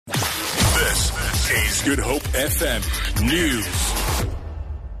This is Good Hope FM News.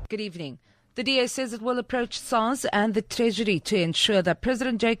 Good evening. The DA says it will approach SARS and the Treasury to ensure that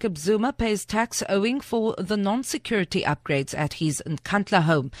President Jacob Zuma pays tax owing for the non-security upgrades at his Nkandla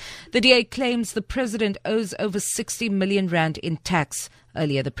Home. The DA claims the president owes over 60 million rand in tax.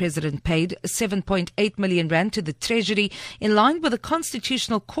 Earlier, the president paid 7.8 million rand to the Treasury in line with a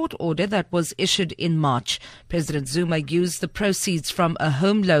constitutional court order that was issued in March. President Zuma used the proceeds from a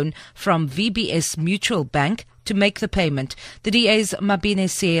home loan from VBS Mutual Bank to make the payment. The DA's Mabine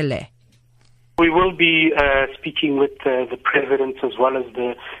Seele. We will be speaking with the President as well as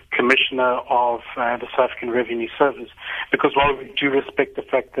the Commissioner of the South African Revenue Service, because while we do respect the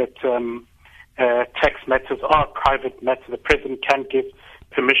fact that tax matters are private matters, the President can give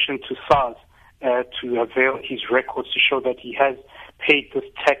permission to SARS to avail his records to show that he has paid this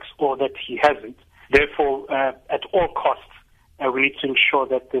tax or that he hasn't. Therefore, at all costs, we need to ensure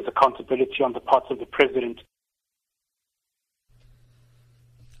that there's accountability on the part of the President.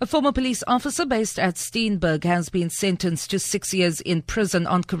 A former police officer based at Steenberg has been sentenced to 6 years in prison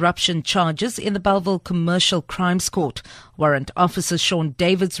on corruption charges in the Bellville Commercial Crimes Court. Warrant Officer Sean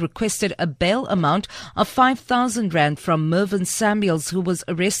Davids requested a bail amount of 5,000 rand from Mervyn Samuels, who was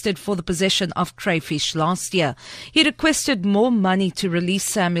arrested for the possession of crayfish last year. He requested more money to release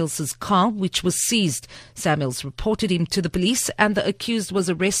Samuels' car, which was seized. Samuels reported him to the police and the accused was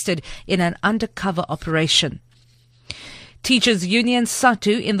arrested in an undercover operation. Teachers Union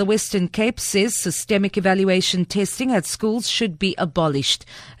SATU in the Western Cape says systemic evaluation testing at schools should be abolished.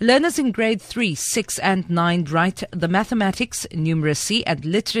 Learners in grade 3, 6 and 9 write the mathematics, numeracy and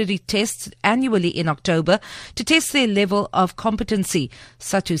literary tests annually in October to test their level of competency.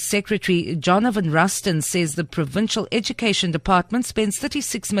 SATU Secretary Jonathan Ruston says the Provincial Education Department spends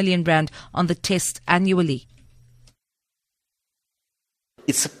 36 million rand on the test annually.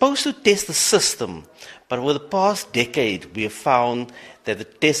 It's supposed to test the system, but over the past decade we have found that the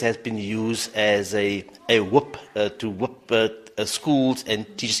test has been used as a whip to whip schools and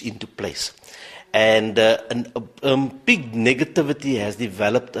teachers into place. And big negativity has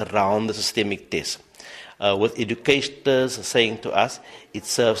developed around the systemic test, with educators saying to us it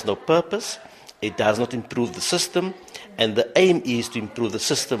serves no purpose, it does not improve the system, and the aim is to improve the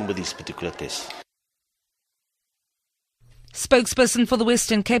system with these particular tests. Spokesperson for the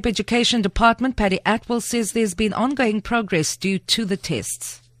Western Cape Education Department, Paddy Atwell, says there's been ongoing progress due to the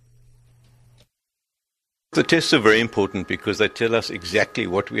tests. The tests are very important because they tell us exactly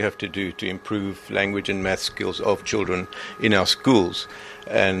what we have to do to improve language and math skills of children in our schools.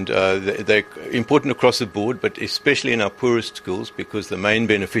 And they're important across the board, but especially in our poorest schools, because the main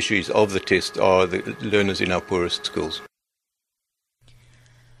beneficiaries of the test are the learners in our poorest schools.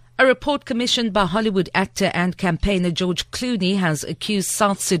 A report commissioned by Hollywood actor and campaigner George Clooney has accused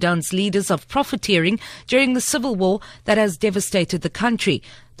South Sudan's leaders of profiteering during the civil war that has devastated the country.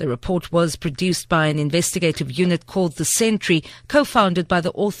 The report was produced by an investigative unit called The Sentry, co-founded by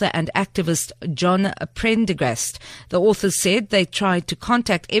the author and activist John Prendergast. The authors said they tried to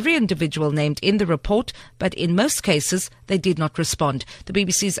contact every individual named in the report, but in most cases they did not respond. The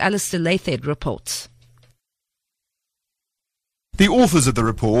BBC's Alistair Lathed reports. The authors of the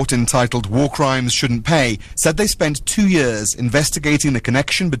report, entitled War Crimes Shouldn't Pay, said they spent 2 years investigating the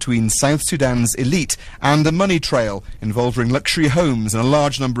connection between South Sudan's elite and a money trail involving luxury homes and a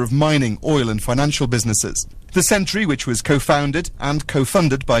large number of mining, oil and financial businesses. The Sentry, which was co-founded and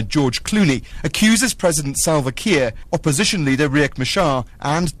co-funded by George Clooney, accuses President Salva Kiir, opposition leader Riek Machar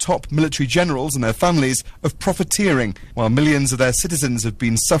and top military generals and their families of profiteering, while millions of their citizens have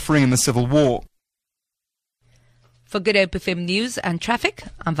been suffering in the civil war. For Good Hope FM News and Traffic,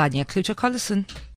 I'm Vanya Kluter-Collison.